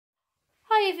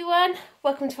everyone,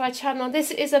 welcome to our channel. This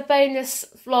is a bonus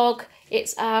vlog.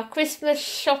 It's our Christmas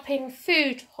shopping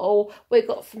food haul. We've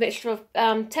got a mixture of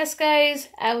Tesco's,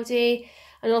 Aldi,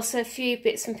 and also a few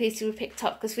bits and pieces we picked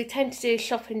up because we tend to do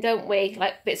shopping, don't we?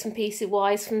 Like bits and pieces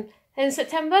wise from in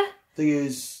September. Thing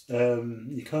is,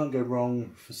 you can't go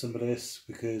wrong for some of this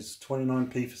because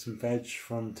 29p for some veg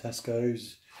from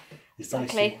Tesco's is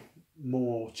actually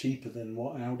more cheaper than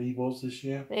what Aldi was this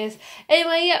year. It is.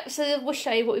 Anyway, yeah, so we'll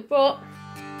show you what we brought.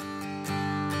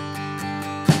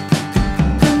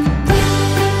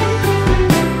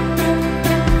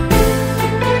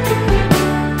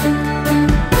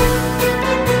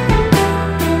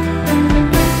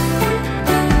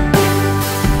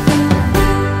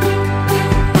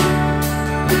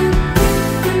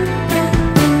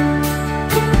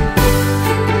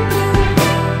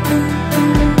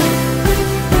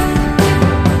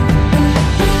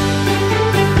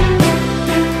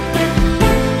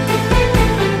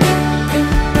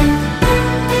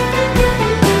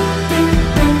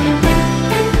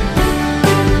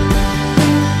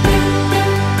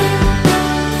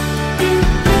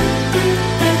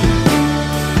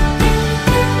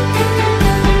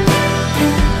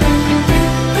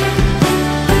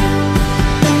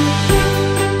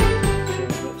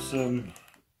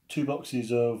 Two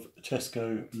boxes of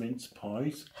Tesco mince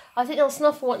pies. I think there was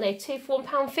enough, weren't they? Two for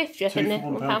 £1.50, I think they're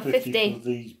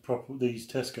 £1.50 for these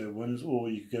Tesco ones, or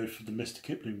you could go for the Mr.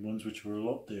 Kipling ones, which were a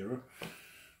lot dearer.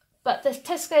 But the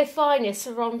Tesco Finest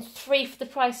are on 3 for the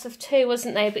price of 2,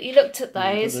 wasn't they? But you looked at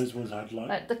those. Yeah, those ones had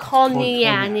like the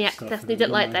cognac, definitely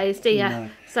don't like those, do you? No.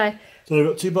 So we've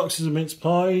got 2 boxes of mince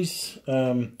pies,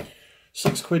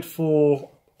 £6 for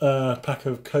a pack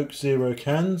of Coke Zero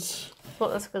cans. I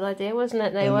thought that's a good idea, wasn't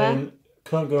it? Then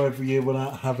can't go every year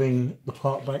without having the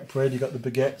part back bread. You got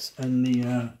the baguettes and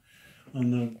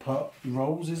the part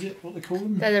rolls. Is it what they call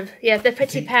them? Yeah, the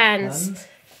petite pans.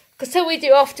 Because so we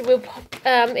do after we'll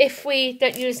if we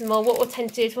don't use them all, what we'll tend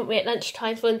to do is when we at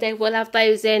lunchtime one day we'll have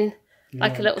those in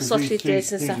like a little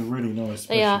sausages and stuff. These are really nice.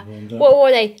 Yeah. What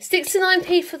were they?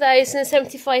 69p for those and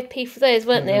 75p for those,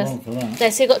 weren't they? Yeah,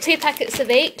 so you got 2 packets of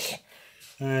each.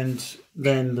 And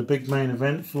then the big main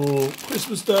event for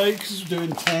Christmas Day, because we're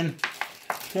doing 10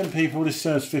 people, this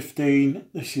serves 15.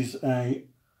 This is a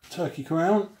turkey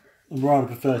crown. I rather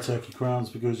prefer turkey crowns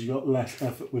because you got less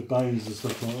effort with bones and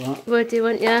stuff like that. Would you,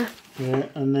 wouldn't you? Yeah,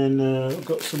 and then I've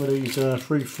got some of these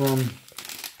free from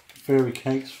fairy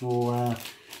cakes for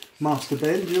Master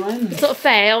Ben, Joanne. It's not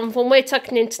fair. When we're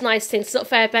tucking into nice things, it's not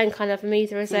fair Ben can't have them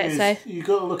either, is it? So you've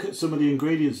got to look at some of the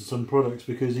ingredients of some products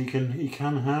because he can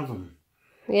have them.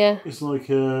 Yeah. It's like,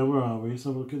 where are we? Let's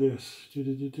have a look at this.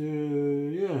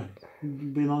 Yeah.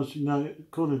 Being honest,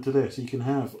 according to this, you can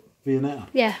have Viennetta.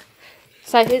 Yeah.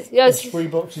 So there's 3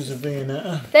 boxes of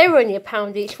Viennetta. They were only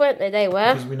 £1 each, weren't they? They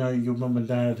were. Because we know your mum and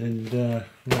dad and the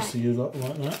rest of you lot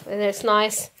like that. And it's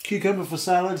nice. Cucumber for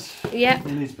salad. Yeah.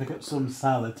 We need to pick up some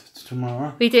salad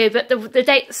tomorrow. We do, but the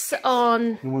dates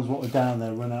on... The ones what were down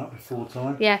there run out before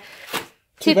time. Yeah.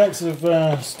 2 bags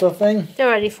of stuffing.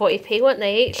 They're only 40p, weren't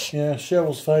they, each? Yeah,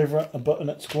 Cheryl's favourite, a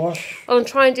butternut squash. Oh, and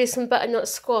try and do some butternut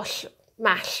squash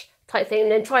mash type thing,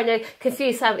 and then try to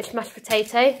confuse that with mashed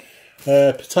potato.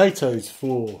 Potatoes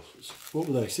for, what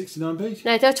were they, 69p?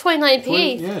 No, they're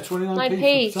 29p. Yeah,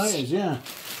 29p for potatoes, yeah.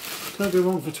 Can't go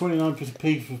wrong for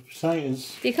 29p for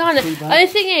potatoes. You can't. The only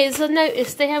thing is, I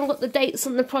noticed they haven't got the dates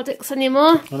on the products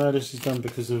anymore. I know this is done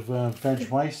because of veg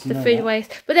waste. The food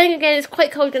waste. But then again, it's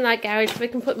quite cold in our garage. We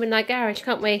can put them in our garage,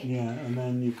 can't we? Yeah, and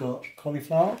then you've got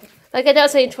cauliflower. Okay,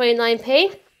 that's only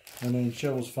 29p. And then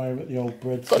Cheryl's favourite, the old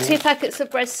bread sauce. Got 2 packets of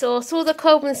bread sauce. All the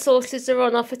Coleman sauces are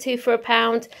on offer 2 for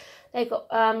 £1. They've got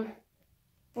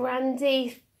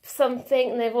brandy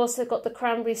something, and they've also got the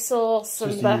cranberry sauce.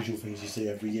 It's just the usual things you see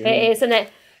every year. It is, isn't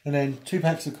it? And then 2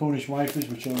 packs of Cornish wafers,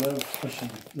 which I love, especially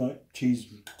like cheese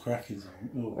and crackers.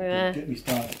 Oh, yeah. Get me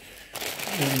started.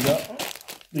 And you got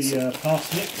the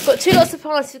parsnips. Got 2 lots of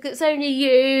parsnips because it's only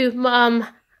you, Mum,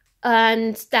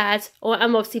 and Dad,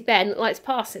 and obviously Ben that likes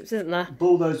parsnips, isn't there?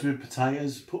 Boil those with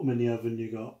potatoes, put them in the oven,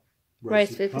 you got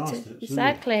roasted parsnips.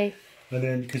 Exactly. And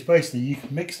then, because basically you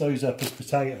can mix those up as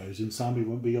potatoes and Sammy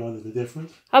won't be either the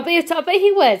difference. I bet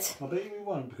he would. I bet he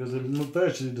won't because they're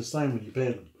virtually the same when you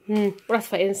peel them. We'll have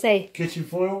to wait and see. Kitchen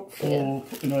foil for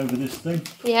putting over this thing.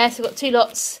 Yeah, so we've got 2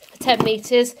 lots for 10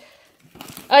 metres.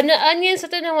 And onions, I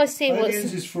don't know. I see what's...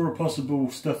 Onions is for a possible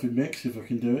stuffing mix if I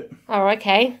can do it. Oh,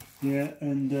 okay. Yeah,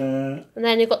 and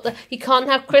then you've got you can't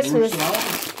have Christmas.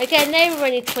 Again, they were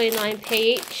only 29p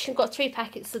each. You've got 3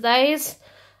 packets of those.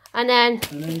 And then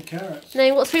carrots. And then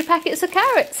you've got 3 packets of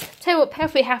carrots. Tell you what,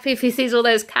 Pep will be happy if he sees all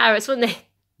those carrots, wouldn't he?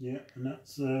 Yeah, and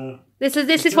that's this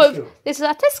is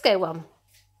our Tesco one.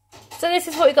 So this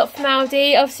is what we got from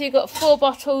Aldi. Obviously we got 4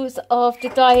 bottles of the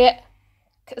Diet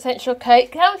Essential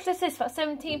Coke. How much is this? About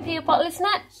 17p a bottle, isn't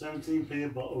it? 17p a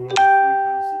bottle,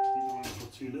 £3.69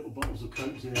 for 2 little bottles of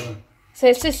Coke Zero. So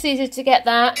it's just easy to get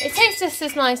that. It tastes just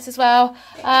as nice as well.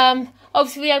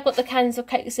 Obviously we have got the cans of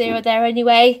Coke Zero there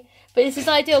anyway, but this is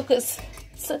ideal because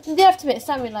you have to admit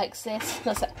Sammy likes this.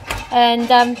 And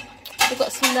we've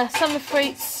got some of the summer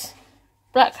fruits,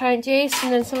 blackcurrant juice,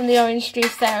 and then some of the orange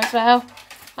juice there as well.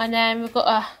 And then we've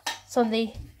got some of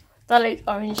the dilute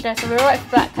orange there, so we're right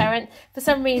for blackcurrant. For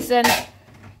some reason,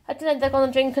 I don't know if they're going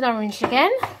to drink an orange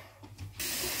again.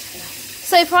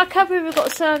 So for our cupboard, we've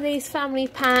got some of these family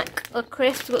pack of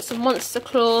crisps. We've got some Monster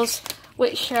Claws,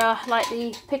 which are like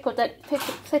the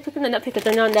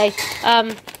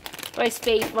roast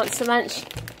beef Monster Munch.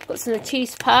 Got some of the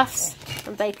cheese puffs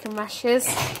and bacon rashers.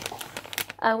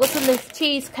 Got some of the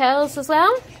cheese curls as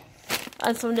well,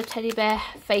 and some of the teddy bear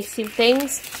facing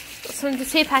things. Got some of the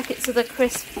 2 packets of the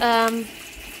crisp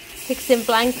pigs in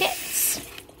blankets.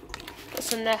 Got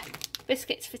some of the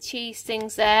biscuits for cheese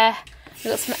things there.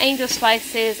 We've got some angel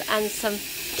slices and some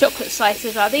chocolate slices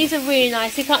as well. These are really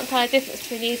nice. You can't tell the difference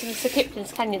between these and the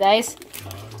Kipling's, can you, those?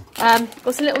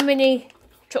 Got some little mini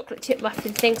chocolate chip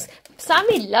muffin things.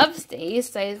 Sammy loves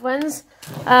those ones.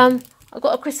 I've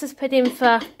got a Christmas pudding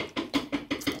for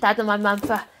Dad and my mum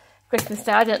for Christmas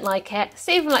Day. I don't like it.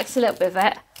 Stephen likes a little bit of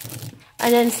it.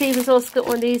 And then Stephen's also got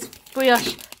one of these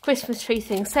brioche Christmas tree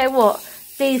things. So what?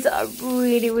 These are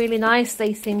really, really nice,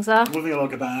 these things are. One thing I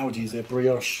like about Aldi is their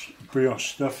brioche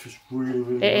stuff. It's really,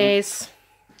 really nice. It is.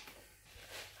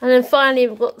 And then finally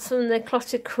we've got some of the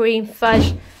clotted cream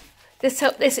fudge. This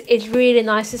is really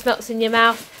nice. This melts in your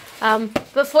mouth.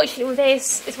 But fortunately with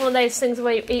this, it's one of those things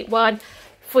where you eat one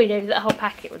before you do the whole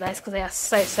packet with those, because they are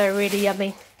so really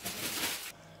yummy.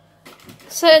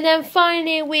 So then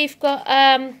finally we've got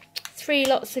 3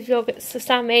 lots of yogurts for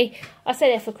Sammy. I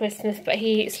say they're for Christmas, but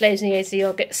he eats loads and loads of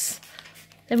yogurts.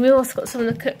 Then we also got some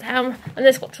of the cooked ham, and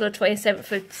this got to the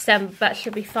 27th of December, but that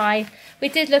should be fine. We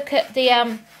did look at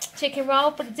the chicken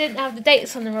roll, but it didn't have the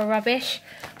dates on them, were rubbish.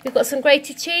 We've got some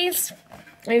grated cheese,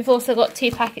 and we've also got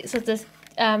 2 packets of the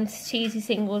cheesy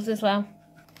singles as well.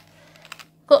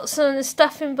 Got some of the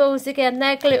stuffing balls again,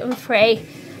 they're gluten free.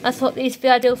 I thought these would be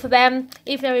ideal for them,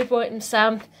 even though we brought them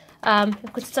some. We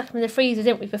could stuck them in the freezer,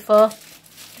 didn't we, before?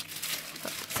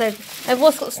 So I've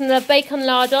also got some of the bacon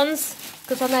lardons,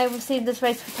 because I know we've seen this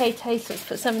roast potatoes, so let's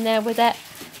put some in there with it.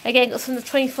 Again, got some of the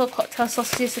 24 cocktail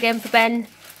sausages again for Ben.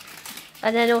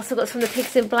 And then also got some of the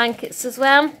pigs in blankets as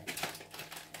well.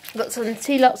 Got some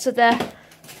 2 lots of the,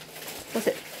 what's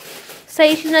it,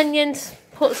 sage and onions,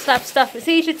 pork slab stuff. It's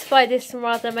easier to buy this than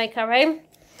rather make our own.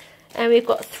 And we've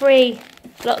got 3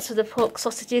 lots of the pork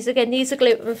sausages. Again, these are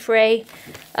gluten free.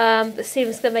 But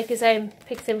Stephen's going to make his own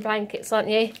pigs in blankets, aren't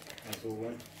you? That's all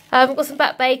right. We've got some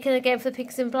back bacon again for the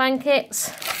pigs in blankets.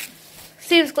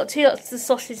 Stephen's got 2 lots of the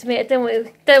sausage meat. I don't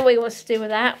know what he wants to do with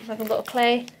that. I haven't got a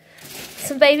clue.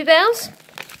 Some baby bells.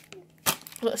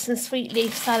 Got some sweet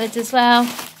leaf salad as well.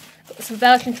 Got some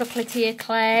Belgian chocolatier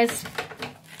eclairs.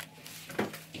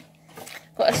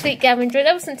 Got a sweet gammon drink.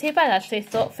 That wasn't too bad actually, I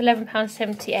thought, for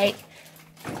 £11.78.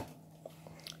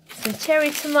 Some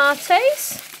cherry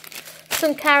tomatoes.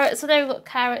 Some carrots. I know we've got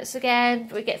carrots again,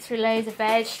 but we get through loads of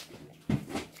veg.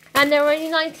 And they're only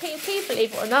 19p,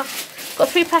 believe it or not. Got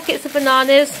 3 packets of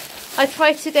bananas. I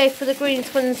try to go for the green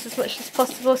ones as much as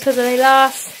possible so that they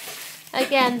last.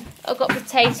 Again, I've got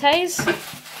potatoes.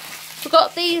 We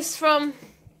got these from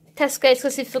Tesco's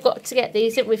because we forgot to get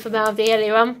these, didn't we, from Aldi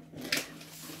earlier on.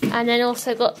 And then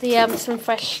also got the some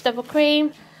fresh double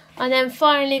cream. And then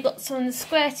finally got some of the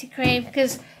squirty cream,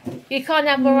 because you can't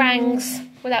have meringues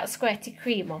without squirty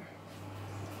cream on.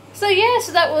 So yeah,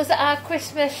 so that was our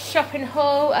Christmas shopping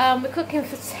haul. We're cooking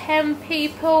for 10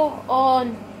 people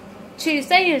on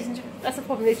Tuesday. That's a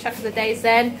problem, lose track of the days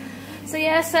then. So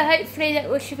yeah, so hopefully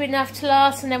that should be enough to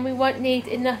last, and then we won't need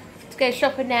enough to go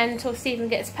shopping then until Stephen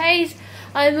gets paid.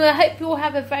 And I hope you all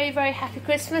have a very, very happy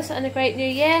Christmas and a great new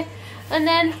year. And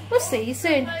then we'll see you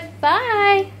soon.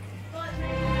 Bye!